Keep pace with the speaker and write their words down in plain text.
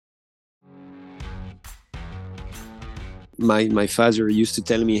My father used to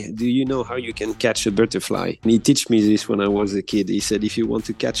tell me, do you know how you can catch a butterfly? And he taught me this when I was a kid. He said, if you want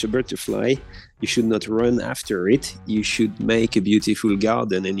to catch a butterfly, you should not run after it. You should make a beautiful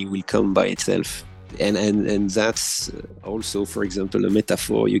garden and it will come by itself. And that's also, for example, a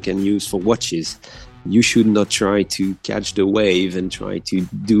metaphor you can use for watches. You should not try to catch the wave and try to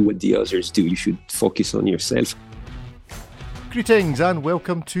do what the others do. You should focus on yourself. Greetings and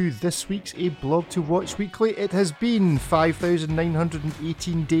welcome to this week's A Blog to Watch Weekly. It has been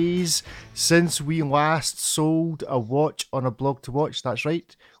 5,918 days since we last sold a watch on a Blog to Watch. That's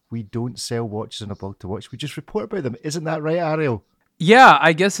right, we don't sell watches on a Blog to Watch, we just report about them. Isn't that right, Ariel? Yeah,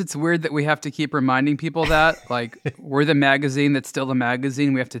 I guess it's weird that we have to keep reminding people that, like, we're the magazine that's still the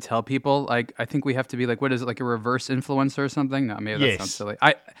magazine. We have to tell people, like, I think we have to be like, what is it, like a reverse influencer or something? No, maybe that sounds silly.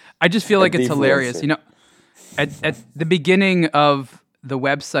 I just feel like it's hilarious. You know, at the beginning of the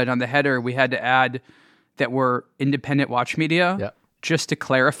website on the header, we had to add that we're independent watch media, just to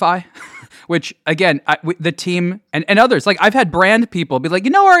clarify. Which, again, the team and others, like I've had brand people be like,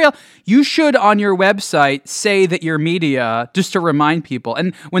 you know, Ariel, you should on your website say that you're media just to remind people.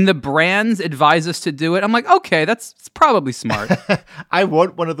 And when the brands advise us to do it, I'm like, okay, it's probably smart. I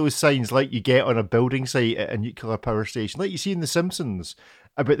want one of those signs like you get on a building site at a nuclear power station, like you see in The Simpsons,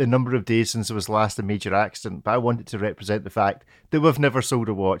 about the number of days since there was last a major accident. But I want it to represent the fact that we've never sold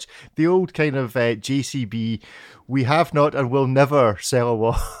a watch. The old kind of JCB, we have not and will never sell a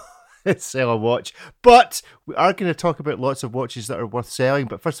watch. But we are going to talk about lots of watches that are worth selling.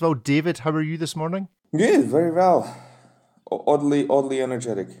 But first of all, David, how are you this morning? Good, very well. Oddly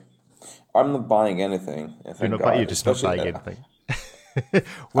energetic. I'm not buying anything. You're just not buying anything.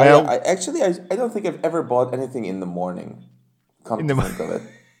 Well, I don't think I've ever bought anything in the morning. Come to think of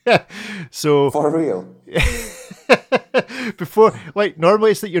it. So for real. Before, like,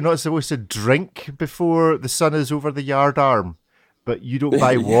 normally it's that you're not supposed to drink before the sun is over the yard arm. But you don't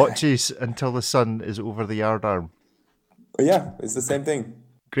buy watches until the sun is over the yard arm. Yeah, it's the same thing.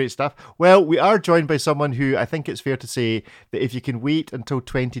 Great stuff. Well, we are joined by someone who I think it's fair to say that if you can wait until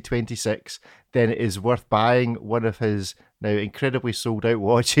 2026, then it is worth buying one of his now incredibly sold out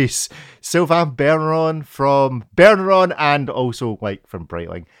watches. Sylvain Berneron from Berneron and also Mike from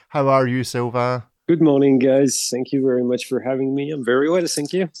Breitling. How are you, Sylvain? Good morning, guys. Thank you very much for having me. I'm very well,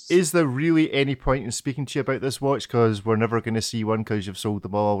 thank you. Is there really any point in speaking to you about this watch because we're never going to see one because you've sold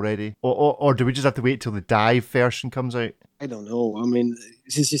them all already? Or do we just have to wait till the dive version comes out? I don't know. I mean,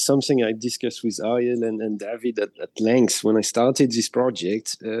 this is something I discussed with Ariel and David at length when I started this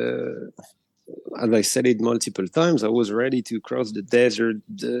project. As I said it multiple times, I was ready to cross the desert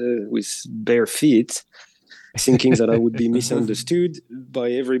with bare feet, thinking that I would be misunderstood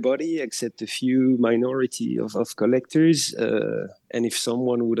by everybody except a few minority of collectors. And if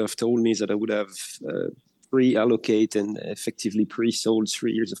someone would have told me that I would have pre-allocate and effectively pre-sold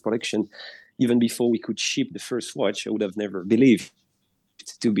 3 years of collection, even before we could ship the first watch, I would have never believed,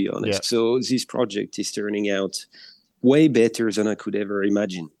 to be honest. Yeah. So this project is turning out way better than I could ever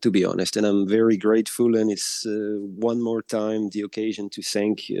imagine, to be honest. And I'm very grateful. And it's one more time the occasion to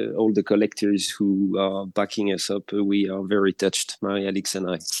thank all the collectors who are backing us up. We are very touched, Alex and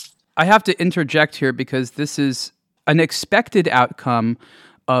I. I have to interject here because this is an expected outcome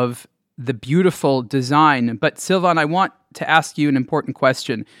of the beautiful design. But Sylvain, I want to ask you an important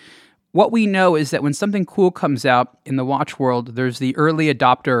question. What we know is that when something cool comes out in the watch world, there's the early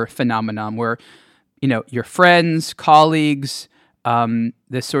adopter phenomenon where, you know, your friends, colleagues,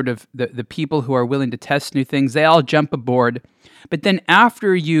 the sort of the people who are willing to test new things, they all jump aboard. But then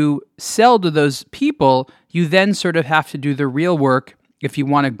after you sell to those people, you then sort of have to do the real work if you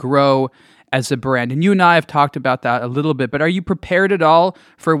want to grow as a brand. And you and I have talked about that a little bit, but are you prepared at all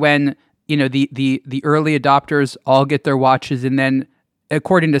for when, you know, the early adopters all get their watches and then,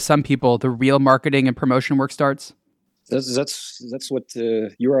 according to some people, the real marketing and promotion work starts? That's what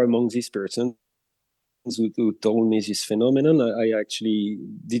you are among these persons who told me this phenomenon. I actually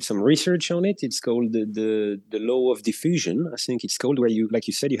did some research on it. It's called the law of diffusion, I think it's called, where you, like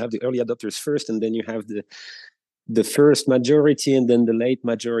you said, you have the early adopters first, and then you have the first majority and then the late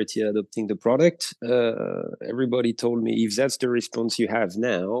majority adopting the product. Everybody told me, if that's the response you have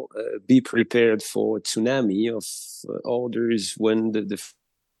now, be prepared for a tsunami of orders when the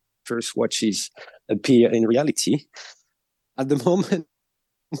first watches appear in reality. At the moment,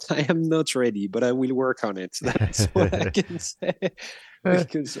 I am not ready, but I will work on it. That's what I can say.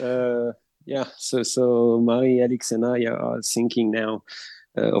 Because, so Alex and I are thinking now.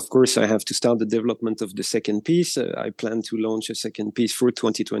 Of course, I have to start the development of the second piece. I plan to launch a second piece for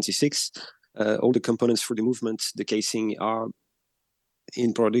 2026. All the components for the movement, the casing, are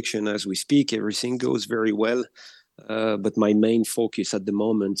in production as we speak. Everything goes very well. But my main focus at the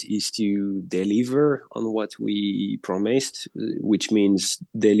moment is to deliver on what we promised, which means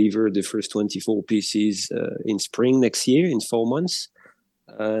deliver the first 24 pieces in spring next year, in 4 months.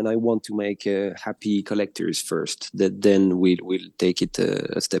 And I want to make happy collectors first, that then we'll take it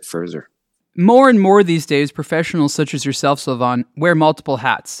a step further. More and more these days, professionals such as yourself, Sylvain, wear multiple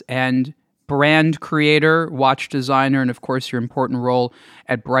hats, and brand creator, watch designer, and of course your important role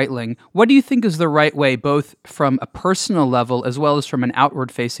at Breitling. What do you think is the right way, both from a personal level as well as from an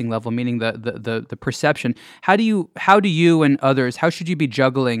outward-facing level, meaning the perception? How do you and others, how should you be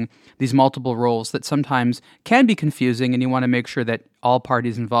juggling these multiple roles that sometimes can be confusing, and you want to make sure that all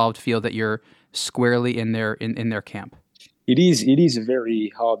parties involved feel that you're squarely in their camp? It is a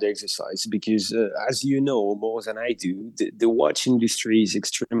very hard exercise because, as you know more than I do, the watch industry is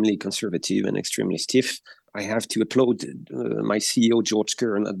extremely conservative and extremely stiff. I have to applaud my CEO, George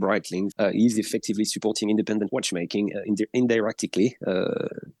Kern at Breitling. He's effectively supporting independent watchmaking indirectly,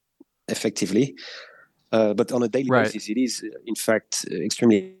 effectively. But on a daily basis, it is, in fact,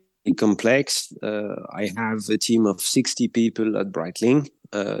 extremely complex. I have a team of 60 people at Breitling.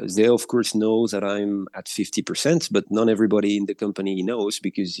 They, of course, know that I'm at 50%, but not everybody in the company knows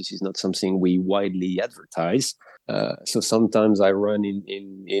because this is not something we widely advertise. So sometimes I run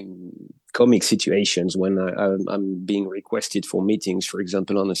in comic situations when I'm being requested for meetings, for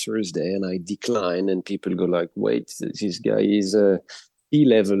example, on a Thursday, and I decline, and people go like, wait, this guy is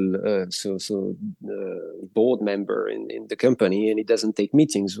C-level, board member in the company, and he doesn't take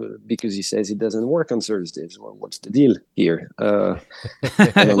meetings because he says it doesn't work on Thursdays. Well, what's the deal here? A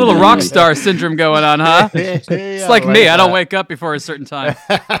little rock star syndrome going on, huh? It's like me. I don't wake up before a certain time.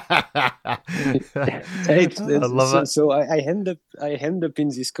 I love it. So I end up in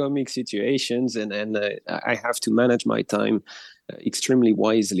these comic situations, and I have to manage my time extremely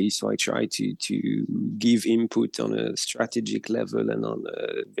wisely. So I try to give input on a strategic level and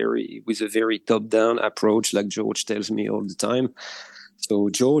with a very top-down approach, like George tells me all the time. So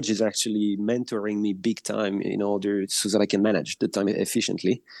George is actually mentoring me big time in order so that I can manage the time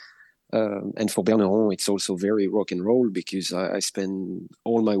efficiently. And for Berneron, it's also very rock and roll because I spend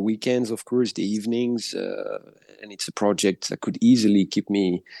all my weekends, of course, the evenings, and it's a project that could easily keep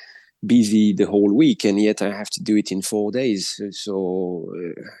me busy the whole week, and yet I have to do it in 4 days. So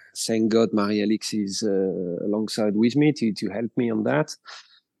thank God Marie-Alix is alongside with me to help me on that.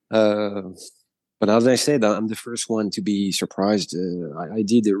 But as I said, I'm the first one to be surprised. I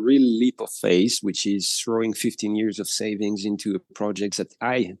did a real leap of faith, which is throwing 15 years of savings into a project that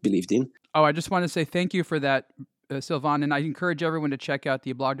I believed in. Oh, I just want to say thank you for that, Sylvain, and I encourage everyone to check out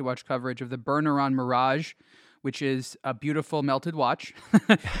the Blog to Watch coverage of the Berneron Mirage, which is a beautiful melted watch.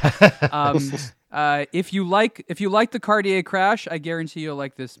 If you like the Cartier Crash, I guarantee you'll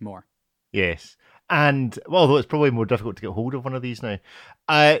like this more. Yes. And although it's probably more difficult to get hold of one of these now,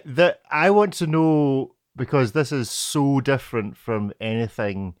 that I want to know, because this is so different from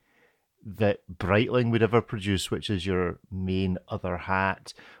anything that Breitling would ever produce, which is your main other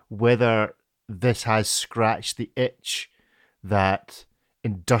hat, whether this has scratched the itch that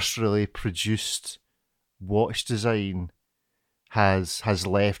industrially produced watch design has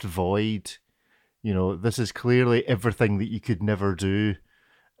left void. You know, this is clearly everything that you could never do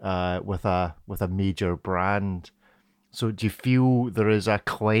with a major brand. So do you feel there is a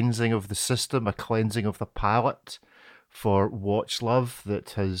cleansing of the system, a cleansing of the palette for watch love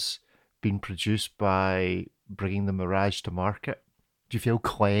that has been produced by bringing the Mirage to market? Do you feel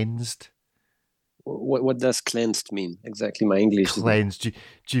cleansed? What does cleansed mean exactly? My English. Cleansed.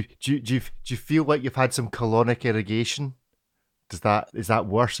 Do you feel like you've had some colonic irrigation? Is that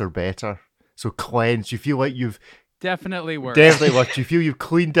worse or better? So cleansed. Do you feel like you've definitely worse? Definitely worse. Do you feel you've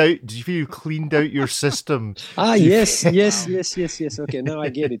cleaned out? Do you feel you cleaned out your system? Yes. Okay, now I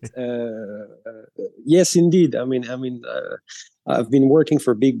get it. Yes, indeed. I mean, I've been working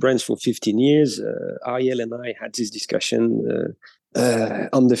for big brands for 15 years. Ariel and I had this discussion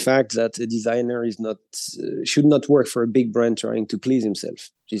on the fact that a designer should not work for a big brand trying to please himself.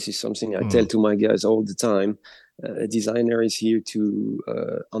 This is something I tell to my guys all the time. A designer is here to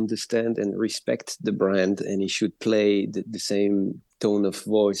understand and respect the brand, and he should play the same tone of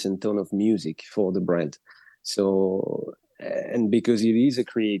voice and tone of music for the brand. So, and because it is a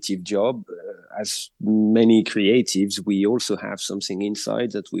creative job, as many creatives, we also have something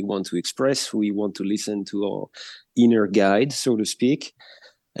inside that we want to express. We want to listen to our inner guide, so to speak.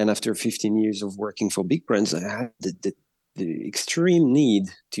 And after 15 years of working for big brands, I had the extreme need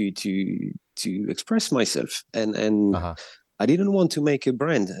to express myself. And I didn't want to make a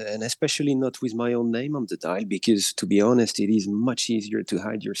brand, and especially not with my own name on the dial, because to be honest, it is much easier to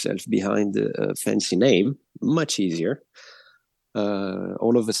hide yourself behind a fancy name, much easier.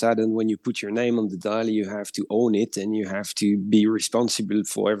 All of a sudden, when you put your name on the dial, you have to own it and you have to be responsible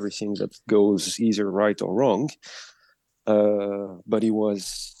for everything that goes either right or wrong. But it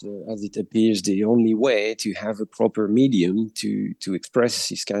was, as it appears, the only way to have a proper medium to express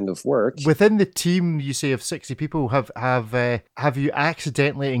this kind of work. Within the team, you say of 60 people, have you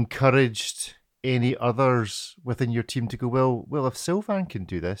accidentally encouraged any others within your team to go, well, if Sylvain can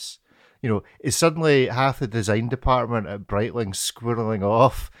do this, is suddenly half the design department at Breitling squirreling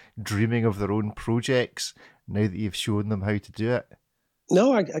off, dreaming of their own projects now that you've shown them how to do it?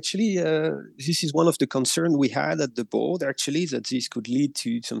 No, actually, this is one of the concerns we had at the board, actually, that this could lead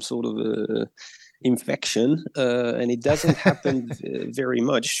to some sort of infection. And it doesn't happen very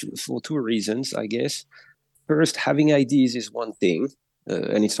much for two reasons, I guess. First, having ideas is one thing,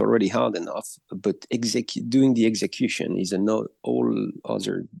 and it's already hard enough, but doing the execution is all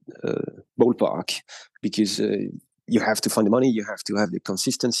other ballpark, because you have to find the money, you have to have the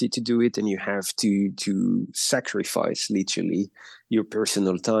consistency to do it, and you have to sacrifice literally your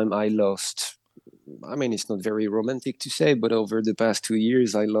personal time. It's not very romantic to say, but over the past 2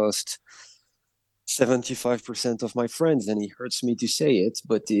 years, I lost 75% of my friends, and it hurts me to say it,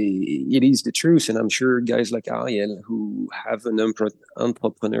 but it is the truth. And I'm sure guys like Ariel, who have an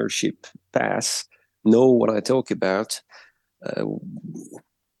entrepreneurship path, know what I talk about.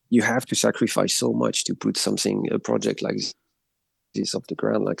 You have to sacrifice so much to put a project like this off the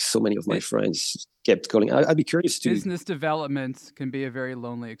ground. Like so many of my friends kept calling. I'd be curious to... Business development can be a very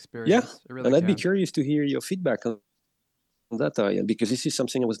lonely experience. Yeah, and I'd be curious to hear your feedback on that area, because this is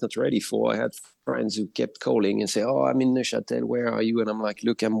something I was not ready for. I had friends who kept calling and say, "Oh, I'm in Neuchâtel, where are you?" And I'm like,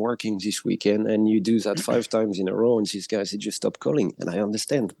 "Look, I'm working this weekend." And you do that 5 times in a row, and these guys, they just stop calling. And I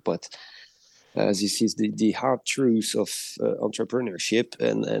understand, but this is the hard truth of entrepreneurship,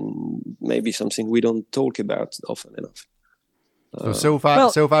 and maybe something we don't talk about often enough. So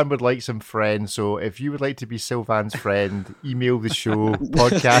Sylvain would like some friends. So if you would like to be Sylvain's friend, email the show,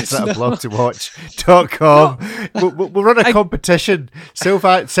 podcast@blogtowatch.com. We'll run a competition.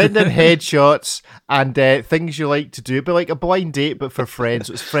 Sylvain, send in headshots and things you like to do. It'd be like a blind date, but for friends.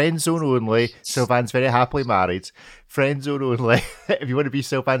 So it's friend zone only. Sylvain's very happily married. Friend zone only. If you want to be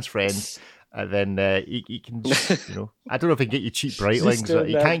Sylvain's friend. And then he can, I don't know if he can get you cheap Breitlings.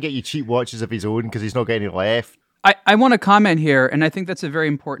 He can't get you cheap watches of his own because he's not got any left. I want to comment here, and I think that's a very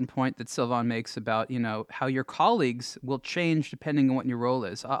important point that Sylvain makes about, how your colleagues will change depending on what your role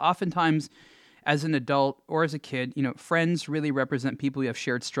is. Oftentimes, as an adult or as a kid, friends really represent people you have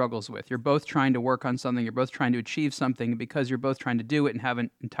shared struggles with. You're both trying to work on something, you're both trying to achieve something, because you're both trying to do it and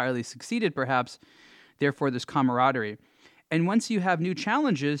haven't entirely succeeded, perhaps. Therefore, there's camaraderie. And once you have new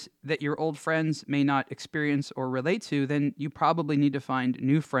challenges that your old friends may not experience or relate to, then you probably need to find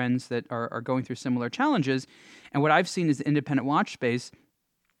new friends that are going through similar challenges. And what I've seen is the independent watch space,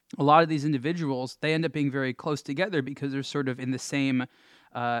 a lot of these individuals, they end up being very close together because they're sort of in the same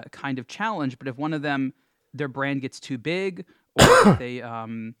kind of challenge. But if one of them, their brand gets too big, or if they,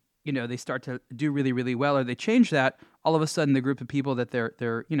 they start to do really, really well, or they change that, all of a sudden the group of people that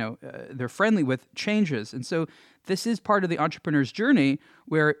they're friendly with changes. And so this is part of the entrepreneur's journey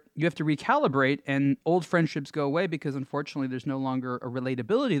where you have to recalibrate, and old friendships go away because unfortunately there's no longer a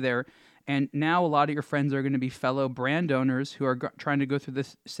relatability there. And now a lot of your friends are going to be fellow brand owners who are trying to go through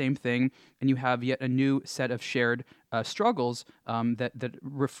this same thing, and you have yet a new set of shared struggles that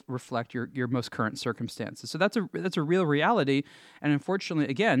reflect your most current circumstances. So that's a real reality. And unfortunately,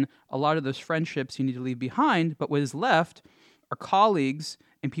 again, a lot of those friendships you need to leave behind, but what is left are colleagues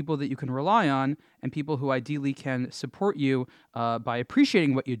and people that you can rely on, and people who ideally can support you by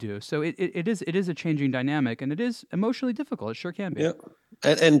appreciating what you do. So it is a changing dynamic, and it is emotionally difficult. It sure can be. Yeah,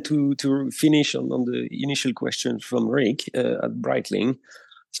 and to finish on the initial question from Rick at Breitling,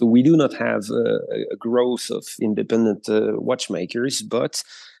 so we do not have a growth of independent watchmakers, but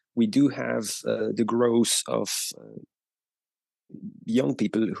we do have the growth of young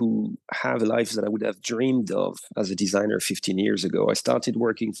people who have a life that I would have dreamed of as a designer 15 years ago. I started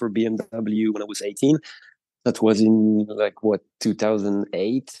working for BMW when I was 18. That was in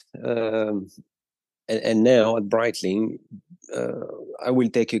 2008. And now at Breitling, I will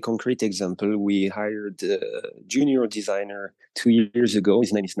take a concrete example. We hired a junior designer 2 years ago.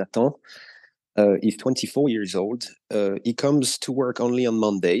 His name is Nathan. He's 24 years old. He comes to work only on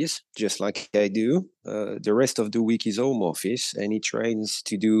Mondays, just like I do. The rest of the week is home office, and he trains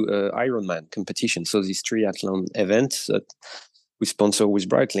to do Ironman competition. So these triathlon events that we sponsor with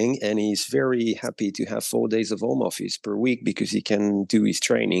Breitling, and he's very happy to have 4 days of home office per week because he can do his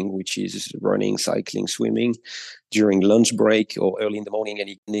training, which is running, cycling, swimming, during lunch break or early in the morning, and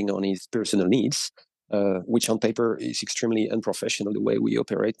depending on his personal needs, which on paper is extremely unprofessional the way we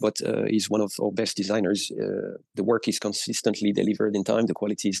operate, but he's one of our best designers. The work is consistently delivered in time, the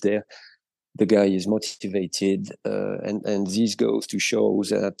quality is there, the guy is motivated, and this goes to show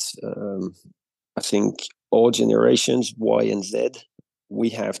that I think all generations, Y and Z, we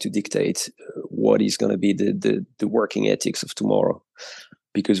have to dictate what is going to be the working ethics of tomorrow,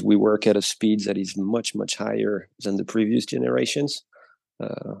 because we work at a speed that is much, much higher than the previous generations.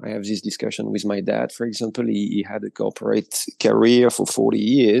 I have this discussion with my dad, for example. He had a corporate career for 40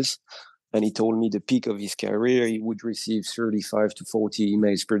 years, and he told me the peak of his career, he would receive 35 to 40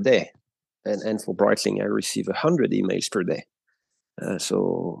 emails per day. And for Breitling, I receive 100 emails per day.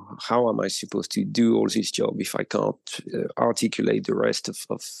 So how am I supposed to do all this job if I can't articulate the rest of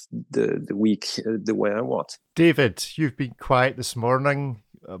the week the way I want? David, you've been quiet this morning,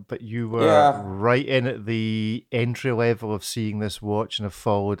 but you were right in at the entry level of seeing this watch and have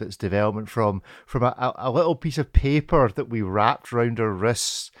followed its development from a little piece of paper that we wrapped around our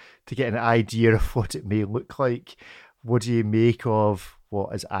wrists to get an idea of what it may look like. What do you make of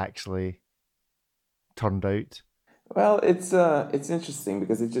what has actually turned out? Well, it's interesting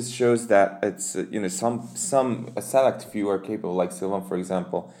because it just shows that it's a select few are capable, like Sylvain, for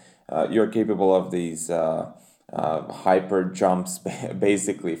example. You're capable of these hyper jumps,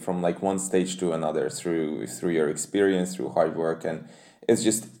 basically from like one stage to another through your experience, through hard work, and it's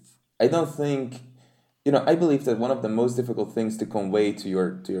just I don't think I believe that one of the most difficult things to convey to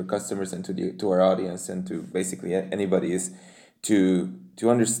your customers and to our audience and to basically anybody is to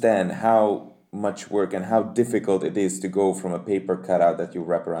understand how much work and how difficult it is to go from a paper cutout that you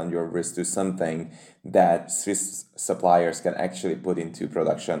wrap around your wrist to something that Swiss suppliers can actually put into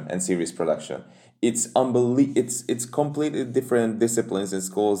production and series production. It's it's completely different disciplines and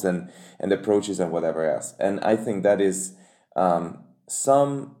schools and approaches and whatever else. And I think that is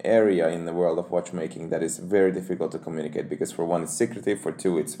some area in the world of watchmaking that is very difficult to communicate, because for one, it's secretive, for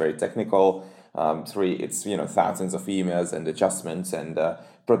two, it's very technical, three, it's thousands of emails and adjustments and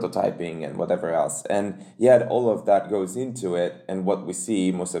prototyping and whatever else, and yet all of that goes into it, and what we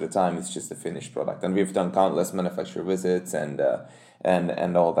see most of the time is just the finished product. And we've done countless manufacturer visits and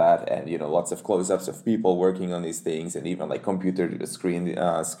all that, and lots of close-ups of people working on these things, and even like computer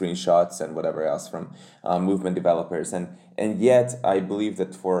screenshots and whatever else from movement developers, and yet I believe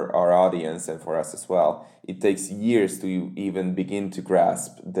that for our audience and for us as well, it takes years to even begin to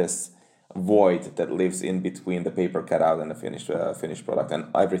grasp this void that lives in between the paper cutout and the finished product and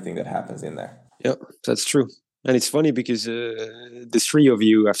everything that happens in there. Yeah, that's true. And it's funny because the three of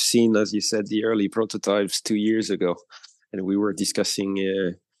you have seen, as you said, the early prototypes 2 years ago, and we were discussing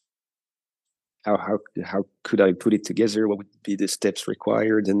how could I put it together, what would be the steps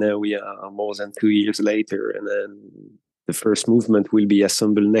required, and now we are more than 2 years later, and then the first movement will be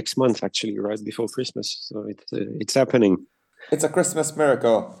assembled next month, actually, right before Christmas. So it's happening. It's a Christmas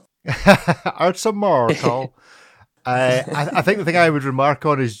miracle. It's a miracle. I think the thing I would remark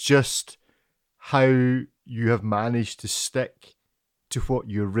on is just how you have managed to stick to what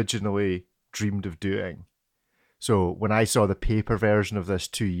you originally dreamed of doing. So when I saw the paper version of this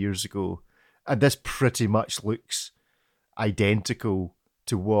 2 years ago, and this pretty much looks identical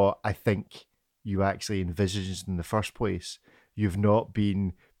to what I think you actually envisaged in the first place. You've not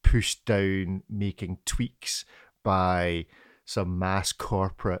been pushed down making tweaks by some mass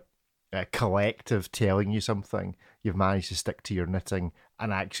corporate collective telling you something. You've managed to stick to your knitting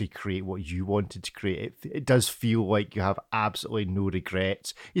and actually create what you wanted to create. It does feel like you have absolutely no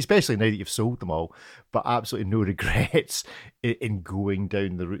regrets, especially now that you've sold them all, but absolutely no regrets in going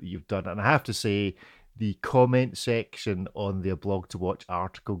down the route you've done. And I have to say, the comment section on the Blog to Watch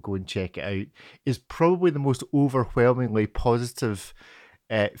article, go and check it out, is probably the most overwhelmingly positive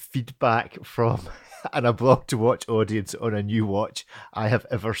feedback from a Blog to Watch audience on a new watch I have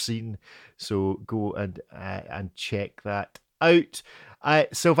ever seen. So go and check that out.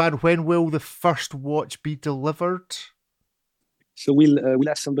 Sylvain, when will the first watch be delivered? So we'll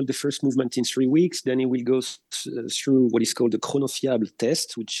assemble the first movement in 3 weeks. Then it will go through what is called the chronofiable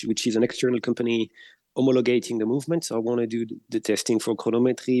test, which is an external company homologating the movement. So I want to do the testing for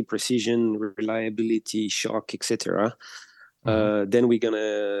chronometry, precision, reliability, shock, etc. Then we're going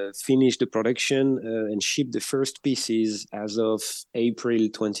to finish the production and ship the first pieces as of April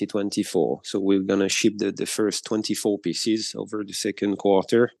 2024. So we're going to ship the first 24 pieces over the second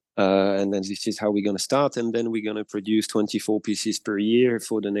quarter. And then this is how we're going to start. And then we're going to produce 24 pieces per year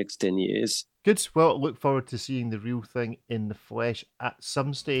for the next 10 years. Good. Well, look forward to seeing the real thing in the flesh at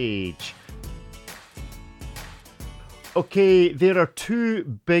some stage. Okay, there are two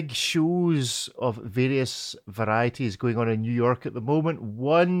big shows of various varieties going on in New York at the moment.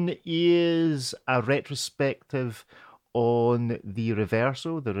 One is a retrospective on the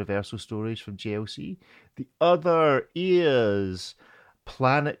Reverso storage from JLC. The other is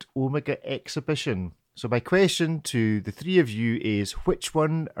Planet Omega exhibition. So my question to the three of you is, which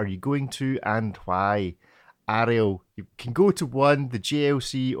one are you going to and why? Ariel, you can go to one, the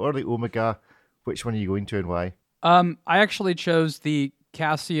JLC or the Omega. Which one are you going to and why? I actually chose the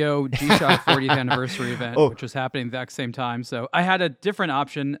Casio G-Shock 40th anniversary event, which was happening at the exact same time. So I had a different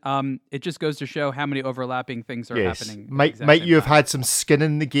option. It just goes to show how many overlapping things are happening. Might you have had some skin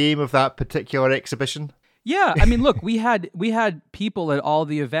in the game of that particular exhibition? Yeah, I mean, look, we had people at all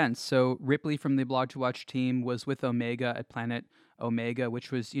the events. So Ripley from the Blog to Watch team was with Omega at Planet Omega,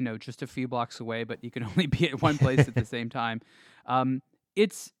 which was, just a few blocks away, but you can only be at one place at the same time.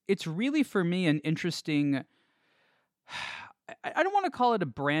 It's really, for me, an interesting... I don't want to call it a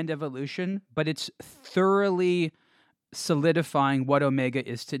brand evolution, but it's thoroughly solidifying what Omega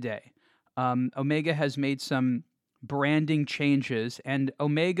is today. Omega has made some branding changes, and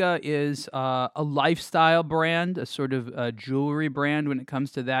Omega is a lifestyle brand, a sort of jewelry brand when it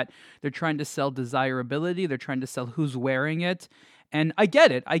comes to that. They're trying to sell desirability. They're trying to sell who's wearing it. And I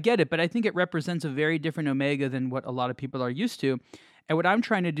get it, but I think it represents a very different Omega than what a lot of people are used to. And what I'm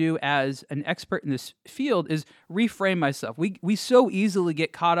trying to do as an expert in this field is reframe myself. We so easily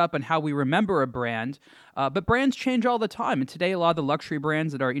get caught up in how we remember a brand, but brands change all the time. And today, a lot of the luxury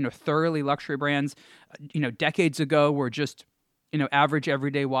brands that are thoroughly luxury brands, decades ago were just average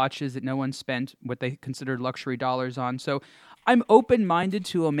everyday watches that no one spent what they considered luxury dollars on. So I'm open-minded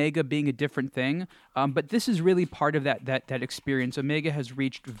to Omega being a different thing, but this is really part of that experience. Omega has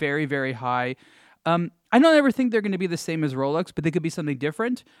reached very, very high. I don't ever think they're going to be the same as Rolex, but they could be something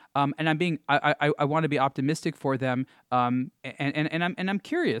different. And I want to be optimistic for them. And I'm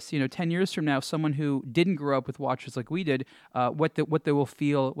curious. 10 years from now, someone who didn't grow up with watches like we did, what they will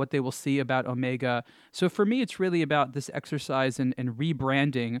feel, what they will see about Omega. So for me, it's really about this exercise and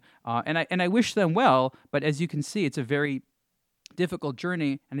rebranding. And I wish them well. But as you can see, it's a very difficult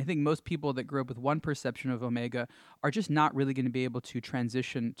journey, and I think most people that grew up with one perception of Omega are just not really going to be able to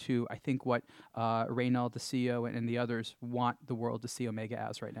transition to, I think, what Reynald, the CEO, and the others want the world to see Omega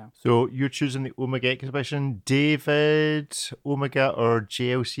as right now. So you're choosing the Omega exhibition. David, Omega or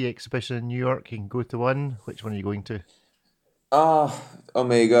JLC exhibition in New York? You can go to one. Which one are you going to?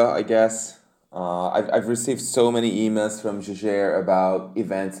 Omega, I guess. I've received so many emails from Jaeger about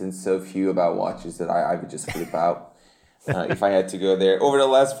events and so few about watches that I would just flip out. If I had to go there. Over the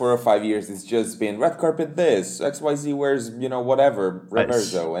last 4 or 5 years, it's just been red carpet this, XYZ wears, whatever,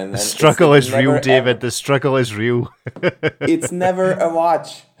 Reverso. And the struggle is real, David. The struggle is real. It's never a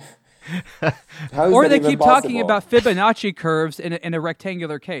watch. Or they keep talking about Fibonacci curves in a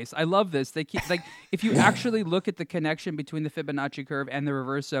rectangular case. I love this. They keep if you actually look at the connection between the Fibonacci curve and the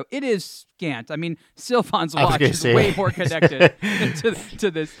Reverso, it is scant. I mean, Sylvan's watch is way more connected to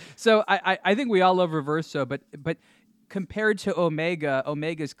this. So I think we all love Reverso, but compared to Omega,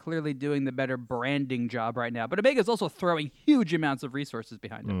 Omega is clearly doing the better branding job right now. But Omega is also throwing huge amounts of resources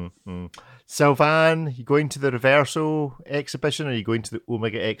behind it. Mm-hmm. Sylvan, you going to the Reverso exhibition or are you going to the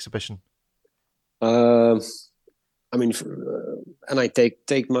Omega exhibition? And I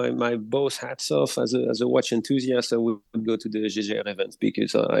take my both hats off as a watch enthusiast. I would go to the Jaeger event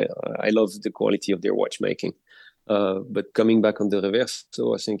because I love the quality of their watchmaking. But coming back on the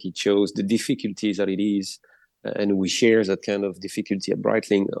Reverso, I think it shows the difficulties that it is. And we share that kind of difficulty at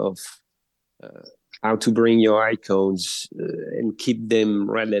Breitling of how to bring your icons and keep them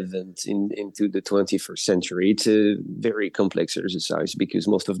relevant into the 21st century. It's a very complex exercise because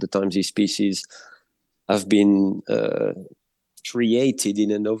most of the time these pieces have been created in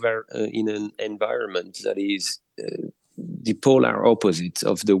an environment that is the polar opposite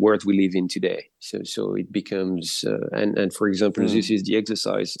of the world we live in today. So it becomes, and for example, this is the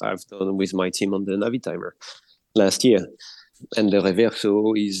exercise I've done with my team on the Navitimer last year. And the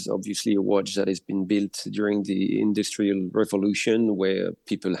Reverso is obviously a watch that has been built during the Industrial Revolution where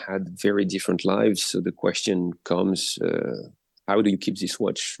people had very different lives. So the question comes, how do you keep this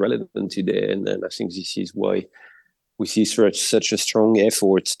watch relevant today? And I think this is why we see such a strong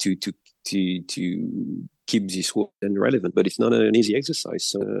effort to keep this watch relevant. But it's not an easy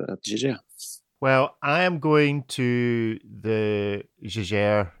exercise at Jaeger. Well, I am going to the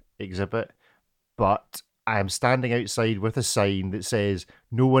Jaeger exhibit, but I am standing outside with a sign that says,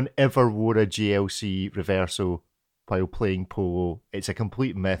 "No one ever wore a JLC Reverso while playing polo. It's a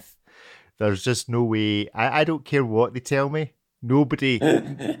complete myth. There's just no way. I don't care what they tell me.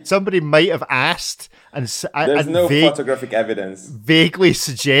 Somebody might have asked There's and no photographic evidence. Vaguely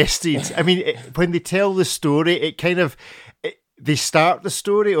suggested. I mean, when they tell the story, they start the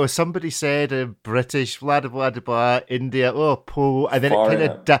story, or somebody said British, blah, blah, blah, blah, India, polo, and then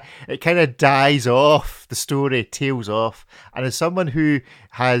it kind of dies off. The story tails off. And as someone who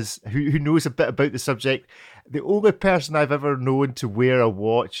knows a bit about the subject, the only person I've ever known to wear a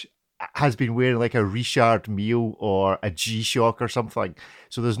watch has been wearing like a Richard Mille or a G-Shock or something.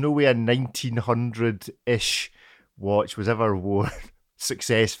 So there's no way a 1900-ish watch was ever worn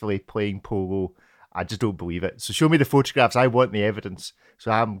successfully playing polo. I just don't believe it. So show me the photographs. I want the evidence.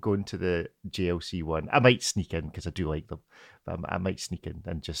 So I'm going to the JLC one. I might sneak in because I do like them. But I might sneak in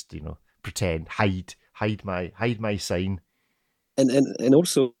and just, pretend, hide my sign. And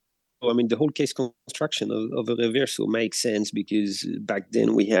also, I mean, the whole case construction of a Reverso makes sense because back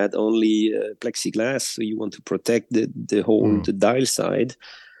then we had only plexiglass, so you want to protect the whole the dial side.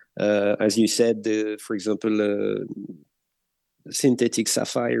 As you said, for example, synthetic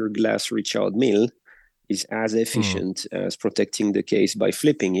sapphire glass Richard Mille is as efficient as protecting the case by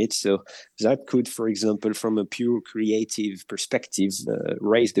flipping it. So that could, for example, from a pure creative perspective,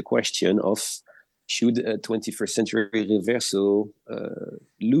 raise the question of should a 21st century Reverso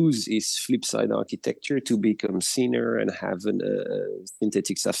lose its flip side architecture to become thinner and have a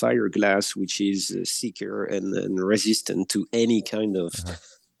synthetic sapphire glass, which is thicker and resistant to any kind of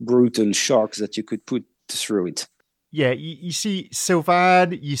brutal shocks that you could put through it. Yeah, you see,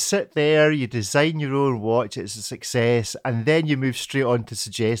 Sylvain, you sit there, you design your own watch, it's a success, and then you move straight on to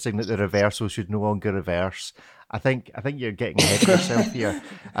suggesting that the Reverso should no longer reverse. I think you're getting ahead of yourself here.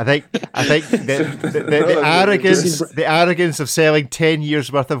 I think the arrogance of selling 10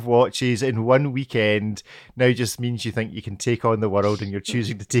 years worth of watches in one weekend now just means you think you can take on the world, and you're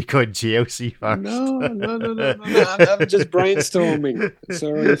choosing to take on JLC first. No. I'm just brainstorming.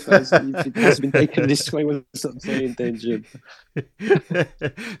 Sorry if it has been taken this way with some intention.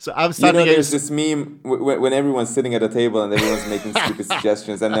 So I'm standing. There's this meme when everyone's sitting at a table and everyone's making stupid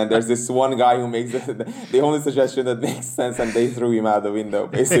suggestions, and then there's this one guy who makes the only suggestion that makes sense, and they threw him out the window.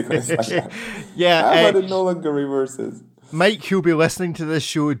 Basically, it's like that. Yeah. How about it no longer reverses? Mike, who'll be listening to this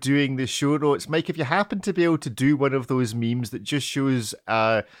show, doing the show notes. Mike, if you happen to be able to do one of those memes that just shows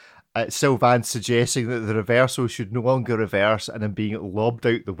Sylvain suggesting that the Reverso should no longer reverse and then being lobbed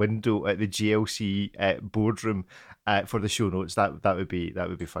out the window at the GLC boardroom for the show notes, that would be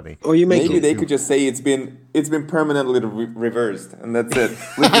funny. Or maybe they could just say it's been permanently reversed, and that's it.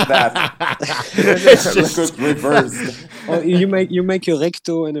 Look at that. It's just reversed. Or you make a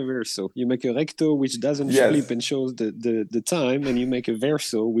recto and a verso. You make a recto which doesn't flip and shows the time, and you make a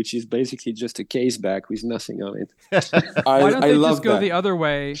verso which is basically just a case back with nothing on it. Why don't they just go the other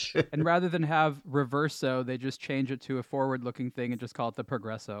way, and rather than have reverso, they just change it to a forward-looking thing and just call it the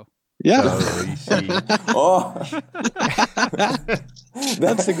Progresso? Yeah. That's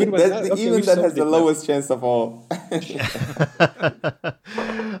a good one. That has the lowest chance of all.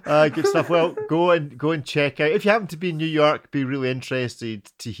 Good stuff. Well, go and check out. If you happen to be in New York, be really interested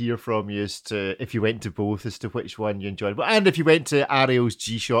to hear from you as to if you went to both, as to which one you enjoyed, and if you went to Ariel's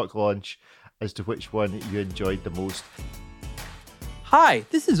G-Shock launch, as to which one you enjoyed the most. Hi,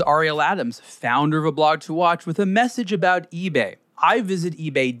 this is Ariel Adams, founder of A Blog to Watch, with a message about eBay. I visit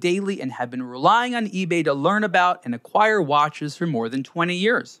eBay daily and have been relying on eBay to learn about and acquire watches for more than 20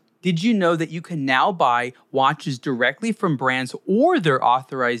 years. Did you know that you can now buy watches directly from brands or their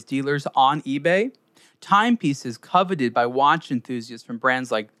authorized dealers on eBay? Timepieces coveted by watch enthusiasts from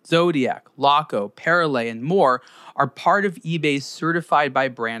brands like Zodiac, Laco, Parallel, and more are part of eBay's Certified by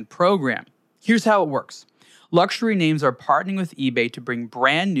Brand program. Here's how it works. Luxury names are partnering with eBay to bring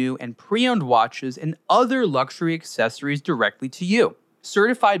brand new and pre-owned watches and other luxury accessories directly to you.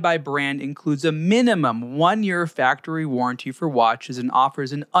 Certified by Brand includes a minimum 1-year factory warranty for watches and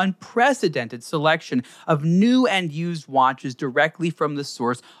offers an unprecedented selection of new and used watches directly from the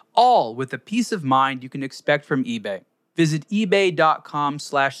source, all with the peace of mind you can expect from eBay. Visit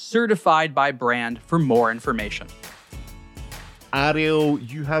ebay.com/certified by brand for more information. Ariel,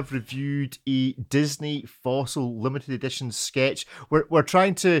 you have reviewed a Disney Fossil limited edition sketch. We're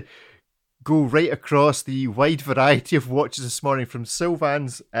trying to go right across the wide variety of watches this morning, from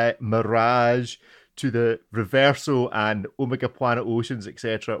Sylvain's Mirage to the Reverso and Omega Planet Oceans,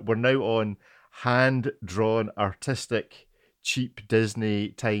 etc. We're now on hand-drawn, artistic, cheap Disney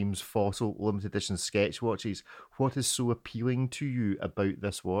times Fossil limited edition sketch watches. What is so appealing to you about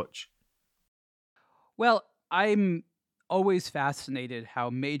this watch? Well, I'm always fascinated how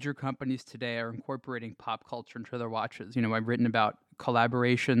major companies today are incorporating pop culture into their watches. I've written about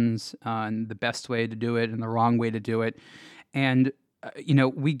collaborations and the best way to do it and the wrong way to do it. And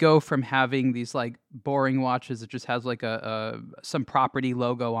we go from having these like boring watches that just has like some property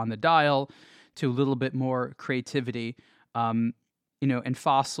logo on the dial to a little bit more creativity. And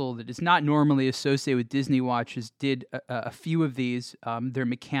Fossil, that is not normally associated with Disney watches, did a few of these. They're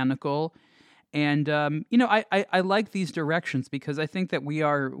mechanical. And, I like these directions because I think that we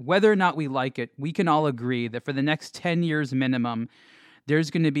are, whether or not we like it, we can all agree that for the next 10 years minimum,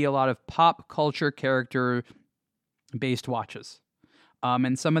 there's going to be a lot of pop culture character-based watches.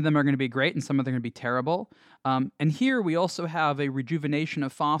 And some of them are going to be great and some of them are going to be terrible. And here we also have a rejuvenation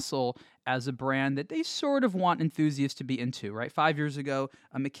of Fossil as a brand that they sort of want enthusiasts to be into, right? 5 years ago,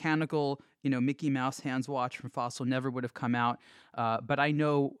 a mechanical, Mickey Mouse hands watch from Fossil never would have come out. But I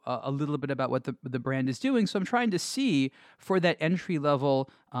know a little bit about what the brand is doing. So I'm trying to see for that entry-level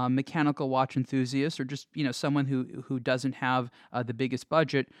mechanical watch enthusiast or just, someone who doesn't have the biggest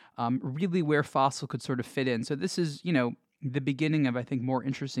budget, really where Fossil could sort of fit in. So this is, the beginning of, I think, more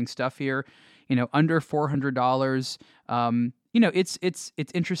interesting stuff here. Under $400.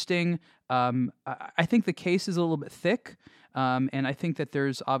 It's interesting. I think the case is a little bit thick, and I think that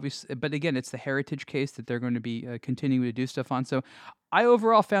there's obviously, but again, it's the heritage case that they're going to be continuing to do stuff on. So I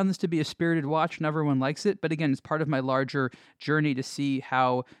overall found this to be a spirited watch, and everyone likes it. But again, it's part of my larger journey to see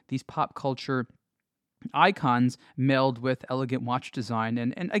how these pop culture icons meld with elegant watch design.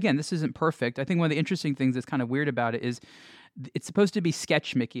 And again, this isn't perfect. I think one of the interesting things that's kind of weird about it is it's supposed to be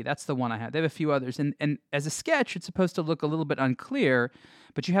sketch Mickey. That's the one I have. They have a few others. And as a sketch, it's supposed to look a little bit unclear,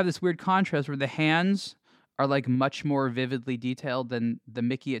 but you have this weird contrast where the hands are like much more vividly detailed than the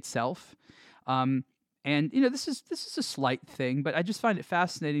Mickey itself. And this is a slight thing, but I just find it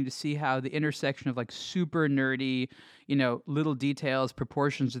fascinating to see how the intersection of like super nerdy, little details,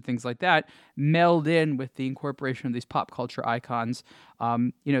 proportions, and things like that meld in with the incorporation of these pop culture icons.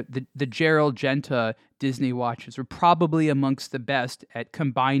 The Gerald Genta Disney watches were probably amongst the best at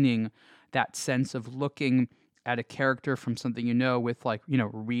combining that sense of looking at a character from something with like,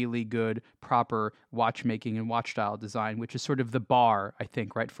 really good, proper watchmaking and watch style design, which is sort of the bar, I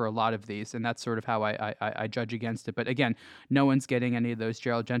think, right, for a lot of these. And that's sort of how I judge against it. But again, no one's getting any of those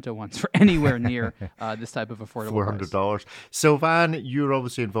Gerald Genta ones for anywhere near this type of affordable $400. Sylvain, you're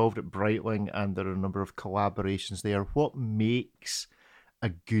obviously involved at Breitling, and there are a number of collaborations there. What makes a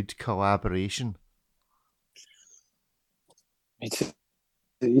good collaboration?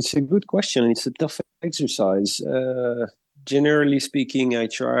 It's a good question. It's a tough exercise. Generally speaking, I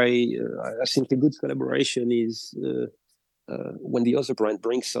try. I think a good collaboration is when the other brand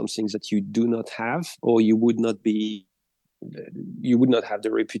brings something that you do not have, or you would not have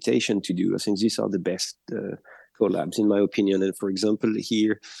the reputation to do. I think these are the best collabs, in my opinion. And for example,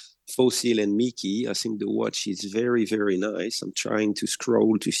 here, Fossil and Mickey, I think the watch is very, very nice. I'm trying to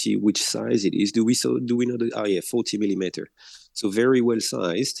scroll to see which size it is. Do we know the 40 millimeter? So very well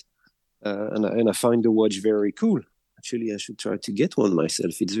sized, and I find the watch very cool. Actually, I should try to get one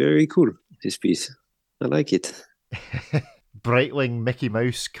myself. It's very cool, this piece. I like it. Breitling Mickey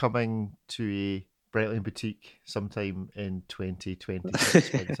Mouse coming to a Breitling boutique sometime in 2026,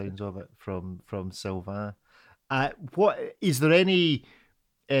 by the sounds of it, from Sylvain. What is there any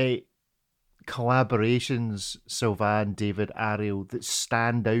collaborations, Sylvain, David, Ariel, that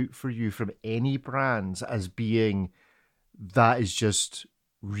stand out for you from any brands as being that is just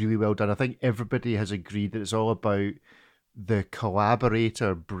really well done? I think everybody has agreed that it's all about the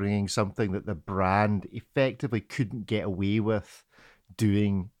collaborator bringing something that the brand effectively couldn't get away with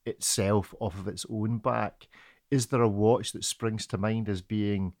doing itself off of its own back. Is there a watch that springs to mind as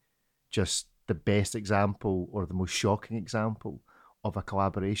being just the best example or the most shocking example of a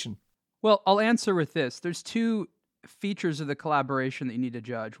collaboration? Well, I'll answer with this. There's two features of the collaboration that you need to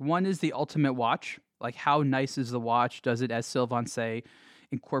judge. One is the ultimate watch. Like, how nice is the watch? Does it, as Sylvain say,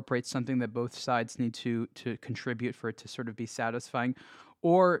 incorporate something that both sides need to contribute for it to sort of be satisfying?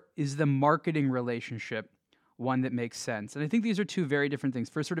 Or is the marketing relationship one that makes sense? And I think these are two very different things.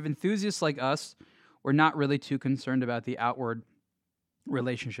 For sort of enthusiasts like us, we're not really too concerned about the outward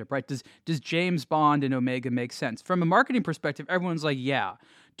relationship, right? Does James Bond and Omega make sense? From a marketing perspective, everyone's like, yeah.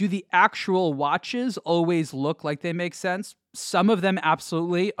 Do the actual watches always look like they make sense? Some of them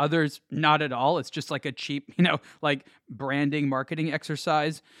absolutely, others not at all. It's just like a cheap, like branding, marketing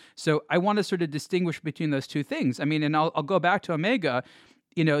exercise. So I want to sort of distinguish between those two things. I mean, and I'll go back to Omega.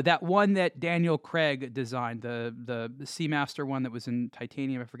 that one that Daniel Craig designed, the Seamaster one that was in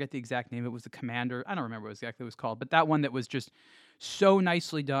titanium. I forget the exact name. It was the Commander. I don't remember what exactly it was called, but that one that was just so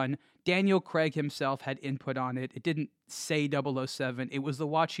nicely done. Daniel Craig himself had input on it. It didn't say 007. It was the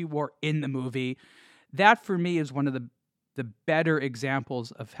watch he wore in the movie. That for me is one of the better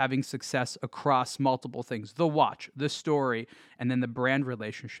examples of having success across multiple things: the watch, the story, and then the brand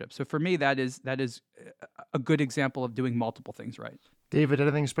relationship. So for me, that is a good example of doing multiple things right. David,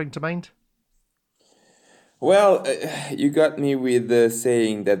 anything spring to mind? Well, you got me with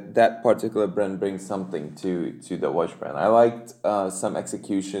saying that particular brand brings something to the watch brand. I liked some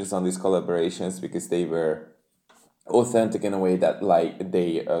executions on these collaborations because they were authentic in a way that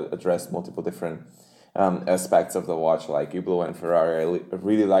they addressed multiple different aspects of the watch, like Hublot and Ferrari. I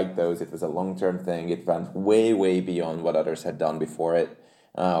really liked those. It was a long-term thing. It went way beyond what others had done before it.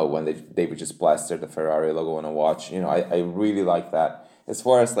 When they would just plaster the Ferrari logo on a watch. I really like that. As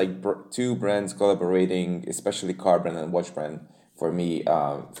far as two brands collaborating, especially car brand and watch brand, for me,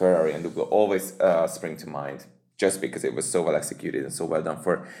 Ferrari and Hublot always spring to mind, just because it was so well executed and so well done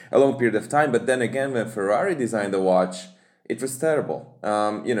for a long period of time. But then again, when Ferrari designed the watch, it was terrible.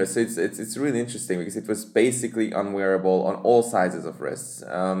 So it's really interesting because it was basically unwearable on all sizes of wrists,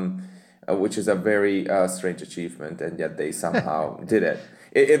 which is a very strange achievement, and yet they somehow did it.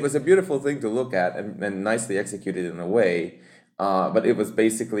 It was a beautiful thing to look at and nicely executed in a way, but it was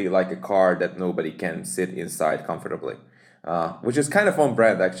basically like a car that nobody can sit inside comfortably, which is kind of on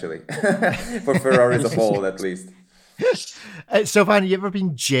brand, actually, for Ferrari as a whole, at least. Sylvain, you ever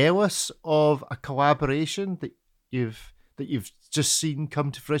been jealous of a collaboration that you've just seen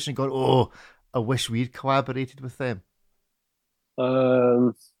come to fruition and gone, oh, I wish we'd collaborated with them?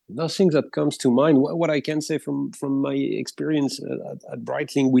 Nothing that comes to mind. What I can say from my experience at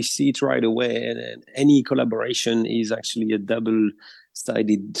Breitling, we see it right away, and any collaboration is actually a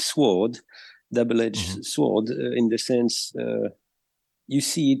double-edged sword, in the sense you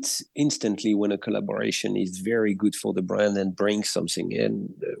see it instantly when a collaboration is very good for the brand and brings something.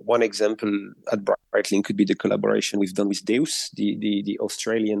 And one example at Breitling could be the collaboration we've done with Deus, the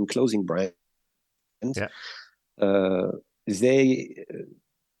Australian clothing brand. Yeah.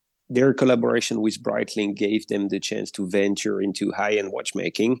 Their collaboration with Breitling gave them the chance to venture into high-end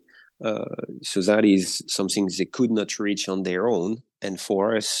watchmaking. So that is something they could not reach on their own. And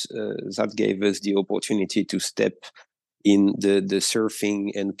for us, that gave us the opportunity to step in the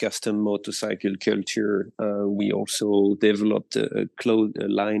surfing and custom motorcycle culture. We also developed a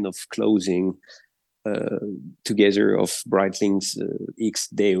line of clothing together of Breitling's X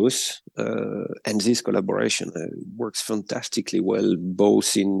Deus, and this collaboration works fantastically well,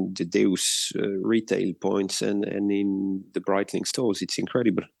 both in the Deus retail points and in the Breitling stores. It's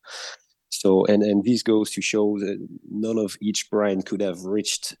incredible. So, and this goes to show that none of each brand could have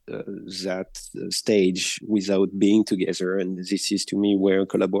reached that stage without being together. And this is, to me, where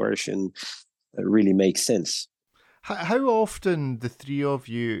collaboration really makes sense. How often the three of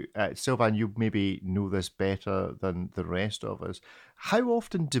you, Sylvain, you maybe know this better than the rest of us, how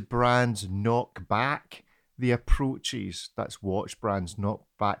often do brands knock back the approaches, that's watch brands, knock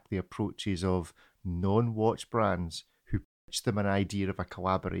back the approaches of non-watch brands who pitch them an idea of a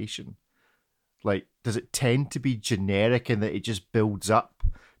collaboration? Like, does it tend to be generic in that it just builds up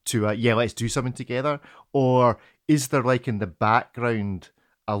to let's do something together? Or is there, like, in the background,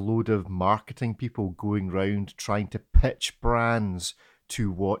 a load of marketing people going around trying to pitch brands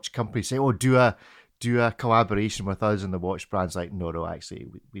to watch companies, say, oh, do a collaboration with us, and the watch brands like, no, actually,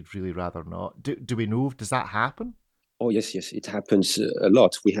 we'd really rather not. Do we know, does that happen? Oh, yes, it happens a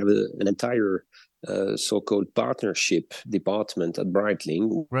lot. We have an entire so-called partnership department at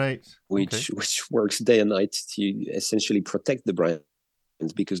Breitling, right? Which works day and night to essentially protect the brand,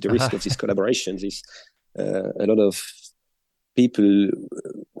 because the risk of these collaborations is a lot of people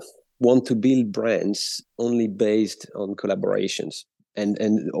want to build brands only based on collaborations, and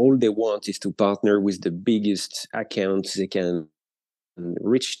all they want is to partner with the biggest accounts they can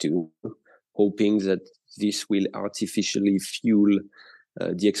reach to, hoping that this will artificially fuel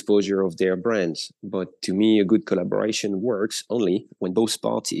the exposure of their brands. But to me, a good collaboration works only when both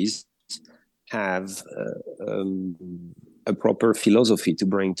parties have a proper philosophy to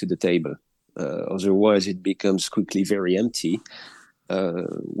bring to the table. Otherwise, it becomes quickly very empty,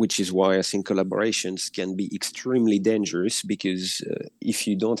 which is why I think collaborations can be extremely dangerous, because if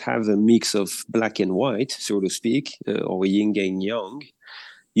you don't have a mix of black and white, so to speak, or yin and yang,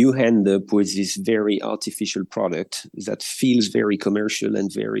 you end up with this very artificial product that feels very commercial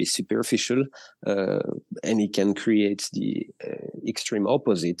and very superficial, and it can create the extreme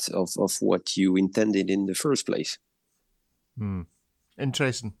opposite of what you intended in the first place.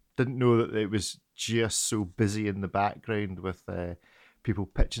 Interesting. Didn't know that it was just so busy in the background with people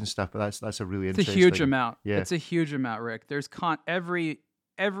pitching stuff, but that's a really interesting. It's a huge amount. Yeah. It's a huge amount, Rick. There's every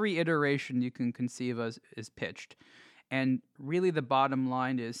iteration you can conceive of is pitched, and really the bottom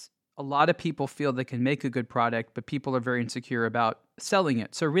line is a lot of people feel they can make a good product, but people are very insecure about selling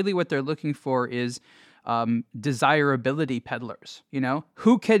it. So really, what they're looking for is desirability peddlers.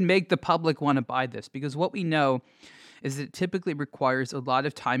 Who can make the public want to buy this? Because what we know is that it typically requires a lot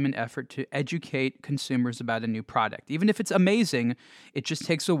of time and effort to educate consumers about a new product. Even if it's amazing, it just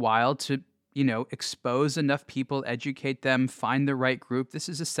takes a while to, expose enough people, educate them, find the right group. This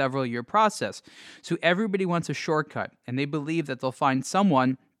is a several-year process. So everybody wants a shortcut, and they believe that they'll find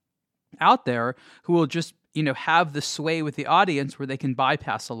someone out there who will just have the sway with the audience where they can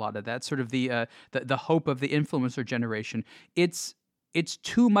bypass a lot of that. Sort of the hope of the influencer generation. It's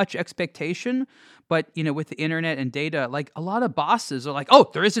too much expectation, but with the internet and data, like a lot of bosses are like, oh,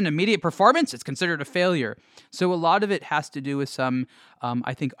 there isn't immediate performance, it's considered a failure. So a lot of it has to do with some,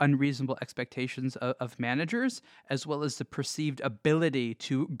 I think, unreasonable expectations of managers, as well as the perceived ability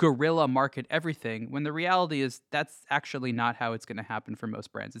to guerrilla market everything, when the reality is that's actually not how it's going to happen for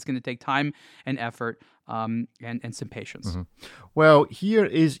most brands. It's going to take time and effort and some patience. Mm-hmm. Well, here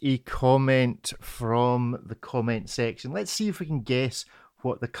is a comment from the comment section. Let's see if we can guess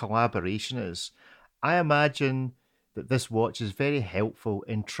what the collaboration is. I imagine that this watch is very helpful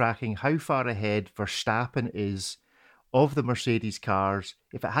in tracking how far ahead Verstappen is of the Mercedes cars.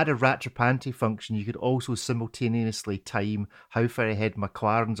 If it had a Rattrapante function, you could also simultaneously time how far ahead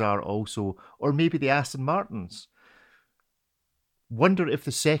McLarens are also, or maybe the Aston Martins. Wonder if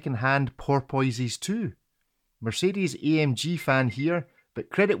the second-hand porpoises too. Mercedes AMG fan here,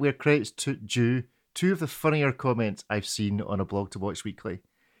 but credit where credit's due. Two of the funnier comments I've seen on a Blog to Watch Weekly.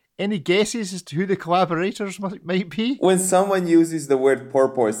 Any guesses as to who the collaborators might be? When someone uses the word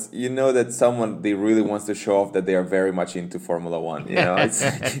porpoise, you know that they really wants to show off that they are very much into Formula One.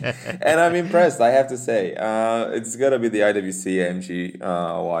 And I'm impressed, I have to say. It's got to be the IWC AMG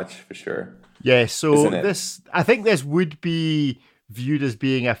watch for sure. Yeah, so I think this would be viewed as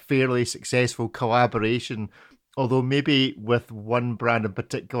being a fairly successful collaboration, although maybe with one brand in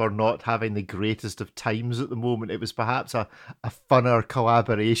particular not having the greatest of times at the moment. It was perhaps a funner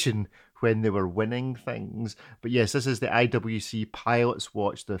collaboration when they were winning things. But yes, this is the IWC Pilot's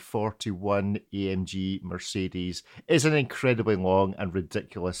Watch, the 41 AMG Mercedes. It's an incredibly long and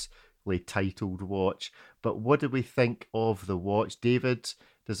ridiculously titled watch. But what do we think of the watch? David,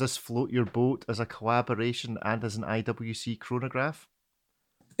 does this float your boat as a collaboration and as an IWC chronograph?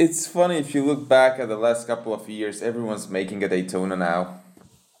 It's funny, if you look back at the last couple of years, everyone's making a Daytona now.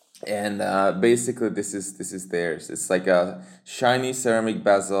 And basically this is theirs. It's like a shiny ceramic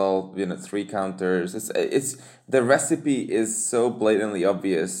bezel, 3 counters. It's the recipe is so blatantly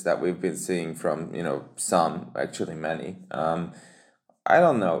obvious that we've been seeing from, some, actually many. I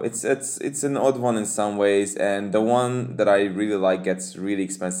don't know. It's an odd one in some ways, and the one that I really like gets really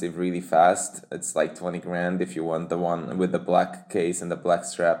expensive really fast. It's like 20 grand if you want the one with the black case and the black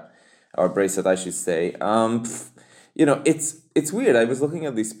strap, or bracelet, I should say. It's weird. I was looking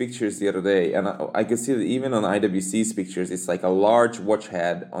at these pictures the other day, and I could see that even on IWC's pictures, it's like a large watch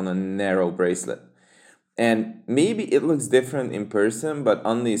head on a narrow bracelet. And maybe it looks different in person, but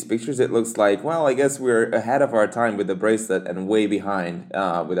on these pictures it looks like, well, I guess we're ahead of our time with the bracelet and way behind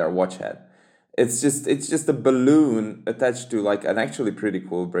with our watch head. It's just a balloon attached to like an actually pretty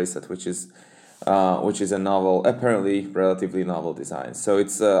cool bracelet, which is a novel, apparently relatively novel design. So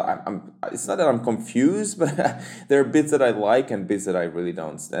it's not that I'm confused, but there are bits that I like and bits that I really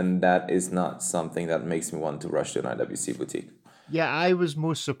don't, and that is not something that makes me want to rush to an IWC boutique. Yeah, I was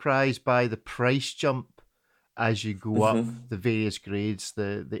most surprised by the price jump as you go up the various grades.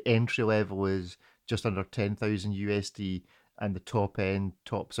 The entry level is just under 10,000 USD, and the top end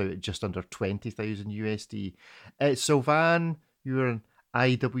tops out at just under 20,000 USD. Sylvain, you're an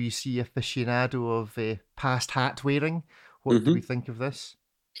IWC aficionado of past hat wearing. What do we think of this?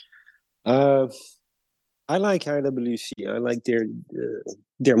 I like IWC. I like their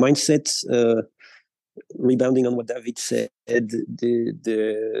mindset. Rebounding on what David said,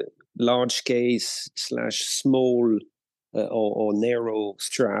 the large case / small or narrow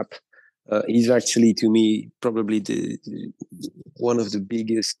strap is actually, to me, probably one of the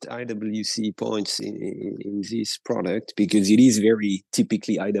biggest IWC points in this product, because it is very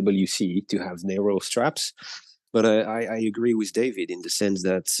typically IWC to have narrow straps. But I agree with David in the sense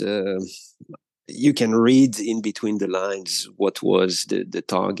that you can read in between the lines what was the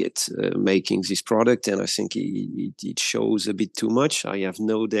target making this product, and I think it shows a bit too much. I have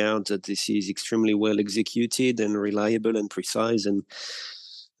no doubt that this is extremely well executed and reliable and precise, and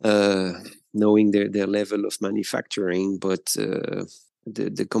knowing their level of manufacturing, but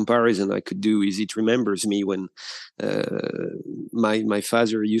the comparison I could do is it remembers me when my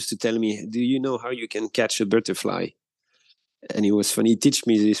father used to tell me, do you know how you can catch a butterfly? And it was funny. He taught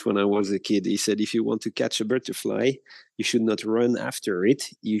me this when I was a kid. He said, if you want to catch a butterfly, you should not run after it.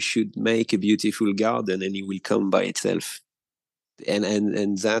 You should make a beautiful garden and it will come by itself.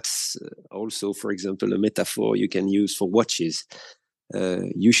 And that's also, for example, a metaphor you can use for watches.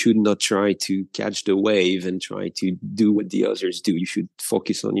 You should not try to catch the wave and try to do what the others do. You should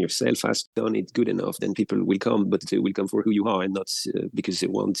focus on yourself. Has done it good enough, then people will come, but they will come for who you are and not because they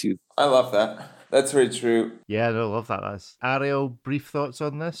want to. I love that. That's very true. Yeah, I love that. That's Ariel, brief thoughts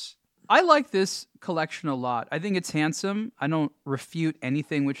on this? I like this collection a lot. I think it's handsome. I don't refute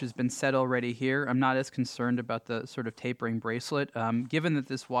anything which has been said already here. I'm not as concerned about the sort of tapering bracelet. Given that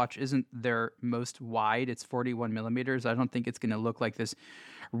this watch isn't their most wide, it's 41 millimeters, I don't think it's going to look like this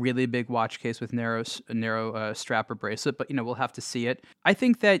really big watch case with narrow strap or bracelet, but, we'll have to see it. I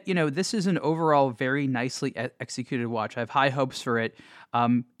think that, this is an overall very nicely executed watch. I have high hopes for it.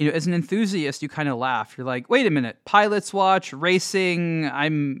 As an enthusiast, you kind of laugh. You're like, wait a minute, pilot's watch, racing,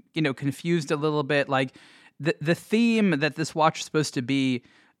 I'm, confused a little bit. Like the theme that this watch is supposed to be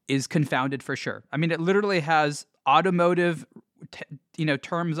is confounded for sure. I mean, it literally has automotive,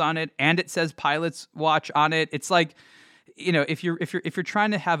 terms on it, and it says pilot's watch on it. It's like, if you're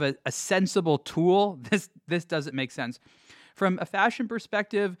trying to have a sensible tool, this doesn't make sense. From a fashion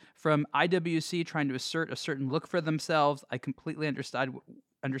perspective, from IWC trying to assert a certain look for themselves, I completely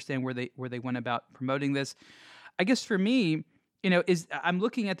understand where they went about promoting this. I guess for me, is I'm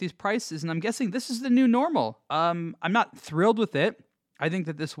looking at these prices and I'm guessing this is the new normal. I'm not thrilled with it. I think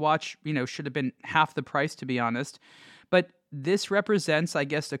that this watch, should have been half the price, to be honest. But this represents, I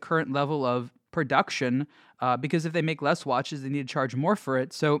guess, the current level of production, because if they make less watches, they need to charge more for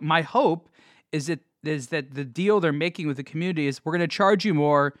it. So my hope is that the deal they're making with the community is we're going to charge you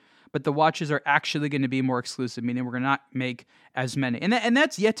more, but the watches are actually going to be more exclusive, meaning we're going to not make as many. And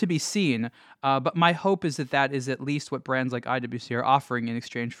that's yet to be seen. But my hope is that is at least what brands like IWC are offering in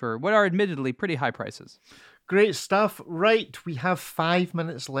exchange for what are admittedly pretty high prices. Great stuff. Right, we have 5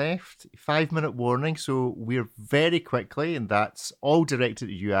 minutes left, 5-minute warning. So we're very quickly, and that's all directed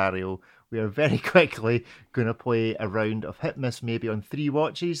at you, Ariel, we are very quickly going to play a round of hit miss maybe on 3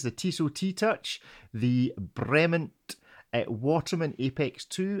 watches: the Tissot T-Touch, the Bremont Waterman Apex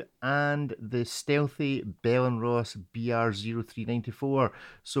 2, and the stealthy Bell & Ross BR0394.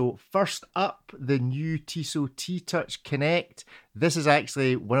 So first up, the new Tissot T-Touch Connect. This is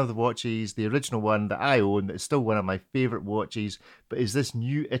actually one of the watches, the original one that I own, that's still one of my favourite watches, but is this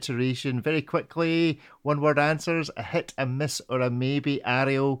new iteration? Very quickly, one-word answers: a hit, a miss, or a maybe.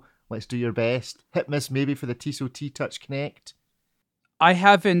 Ariel, let's do your best. Hit, miss, maybe for the Tissot T-Touch Connect. I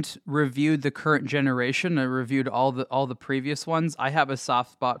haven't reviewed the current generation. I reviewed all the previous ones. I have a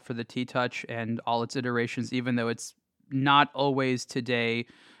soft spot for the T-Touch and all its iterations, even though it's not always today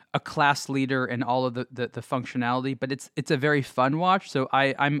a class leader in all of the functionality. But it's a very fun watch, so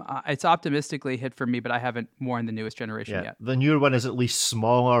it's optimistically a hit for me. But I haven't worn the newest generation yet. The newer one is at least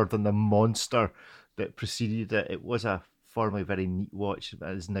smaller than the monster that preceded it. It was a formerly very neat watch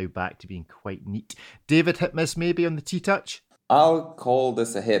that is now back to being quite neat. David, hit, miss, maybe on the T-Touch? I'll call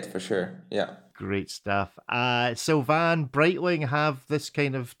this a hit for sure. Yeah. Great stuff. Sylvain, Breitling have this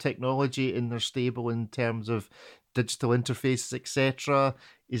kind of technology in their stable in terms of digital interfaces, etc.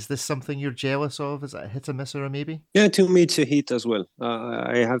 Is this something you're jealous of? Is that a hit, a miss, or a maybe? Yeah, to me it's a hit as well.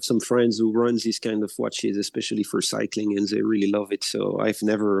 I have some friends who run these kind of watches, especially for cycling, and they really love it. So I've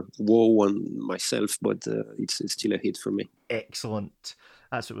never wore one myself, but it's still a hit for me. Excellent.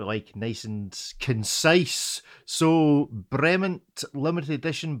 That's what we like, nice and concise. So, Bremont Limited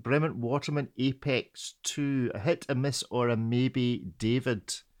Edition, Bremont Waterman Apex 2, a hit, a miss, or a maybe,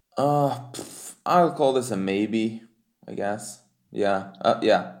 David? I'll call this a maybe, I guess. Yeah,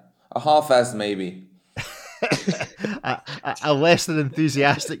 a half-assed maybe. a less than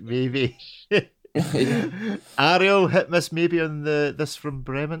enthusiastic maybe. Ariel, hit, miss, maybe on this from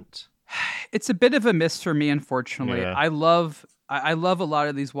Bremont? It's a bit of a miss for me, unfortunately. Yeah. I love a lot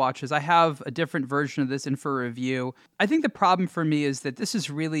of these watches. I have a different version of this in for review. I think the problem for me is that this is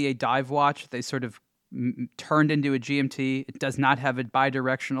really a dive watch. They sort of turned into a GMT. It does not have a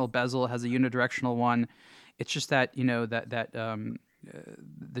bidirectional bezel. It has a unidirectional one. It's just that,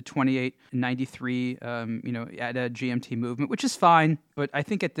 the 2893, at a GMT movement, which is fine. But I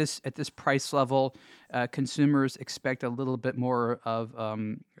think at this price level, consumers expect a little bit more of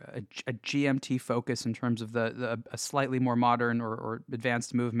a GMT focus in terms of a slightly more modern or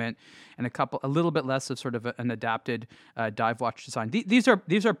advanced movement, and a little bit less of sort of an adapted dive watch design. These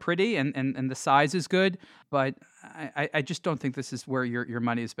are pretty, and the size is good, but I just don't think this is where your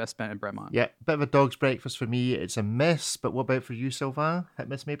money is best spent at Bremont. Yeah, bit of a dog's breakfast for me. It's a miss, but what about for you, Sylvain? Hit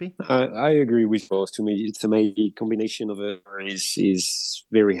miss maybe? I agree with both. To me, it's a maybe combination of is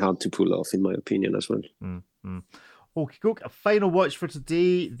very hard to pull off, in my opinion, as well. Mm-hmm. Okay, a final watch for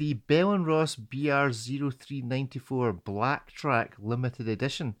today, the Bell & Ross BR0394 Black Track Limited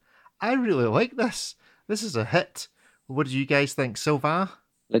Edition. I really like this. This is a hit. What do you guys think, Sylvain?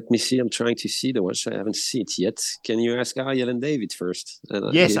 Let me see. I'm trying to see the watch. I haven't seen it yet. Can you ask Ariel and David first?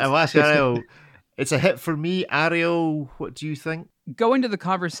 Yes, I'll ask Ariel. It's a hit for me. Ariel, what do you think? Going to the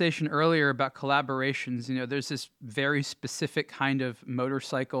conversation earlier about collaborations, there's this very specific kind of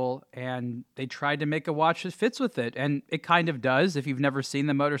motorcycle, and they tried to make a watch that fits with it, and it kind of does. If you've never seen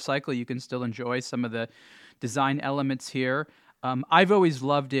the motorcycle, you can still enjoy some of the design elements here. I've always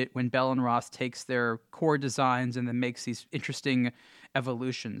loved it when Bell & Ross takes their core designs and then makes these interesting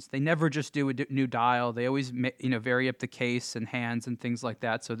evolutions. They never just do a new dial. They always vary up the case and hands and things like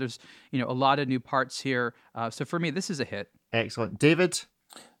that. So there's a lot of new parts here. So for me, this is a hit. Excellent. David?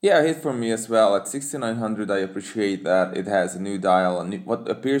 Yeah, a hit for me as well. At 6,900, I appreciate that it has a new dial and what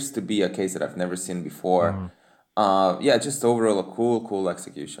appears to be a case that I've never seen before. Just overall a cool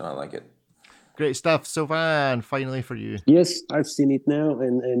execution. I like it. Great stuff. Sylvain, finally for you. Yes, I've seen it now,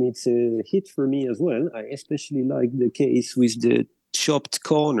 and it's a hit for me as well. I especially like the case with the chopped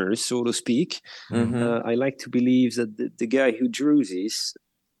corners, so to speak. Mm-hmm. I like to believe that the guy who drew this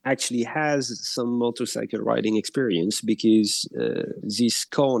actually has some motorcycle riding experience, because these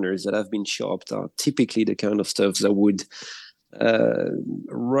corners that have been chopped are typically the kind of stuff that would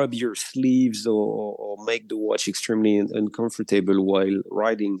rub your sleeves or make the watch extremely uncomfortable while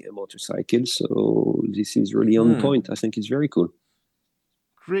riding a motorcycle. So this is really on point. I think it's very cool.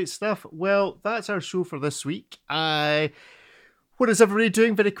 Great stuff. Well, that's our show for this week. What is everybody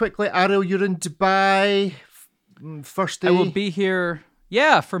doing very quickly? Ariel, you're in Dubai first day. I will be here,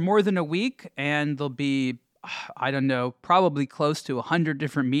 for more than a week, and there'll be, I don't know, probably close to 100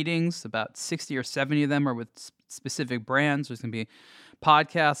 different meetings. About 60 or 70 of them are with specific brands. There's going to be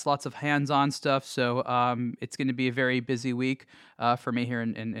podcasts, lots of hands-on stuff. So it's going to be a very busy week for me here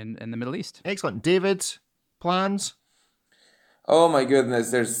in the Middle East. Excellent. David, plans? Oh my goodness,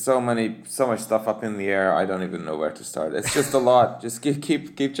 there's so much stuff up in the air. I don't even know where to start. It's just a lot. Just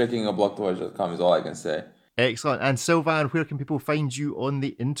keep checking blocktowards.com is all I can say. Excellent. And Sylvain, where can people find you on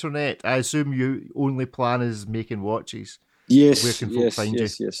the internet? I assume your only plan is making watches. Yes, where can folk find you?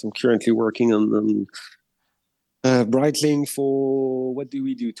 Yes. I'm currently working on Breitling for, what do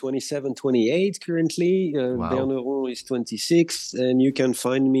we do, 27, 28 currently. Wow. Berneron is 26, and you can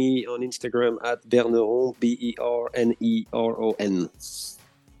find me on Instagram at Berneron, Berneron.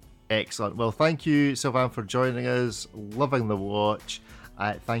 Excellent. Well, thank you, Sylvain, for joining us. Loving the watch.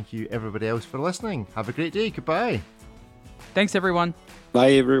 Thank you, everybody else, for listening. Have a great day. Goodbye. Thanks, everyone.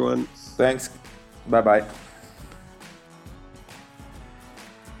 Bye, everyone. Thanks. Bye-bye.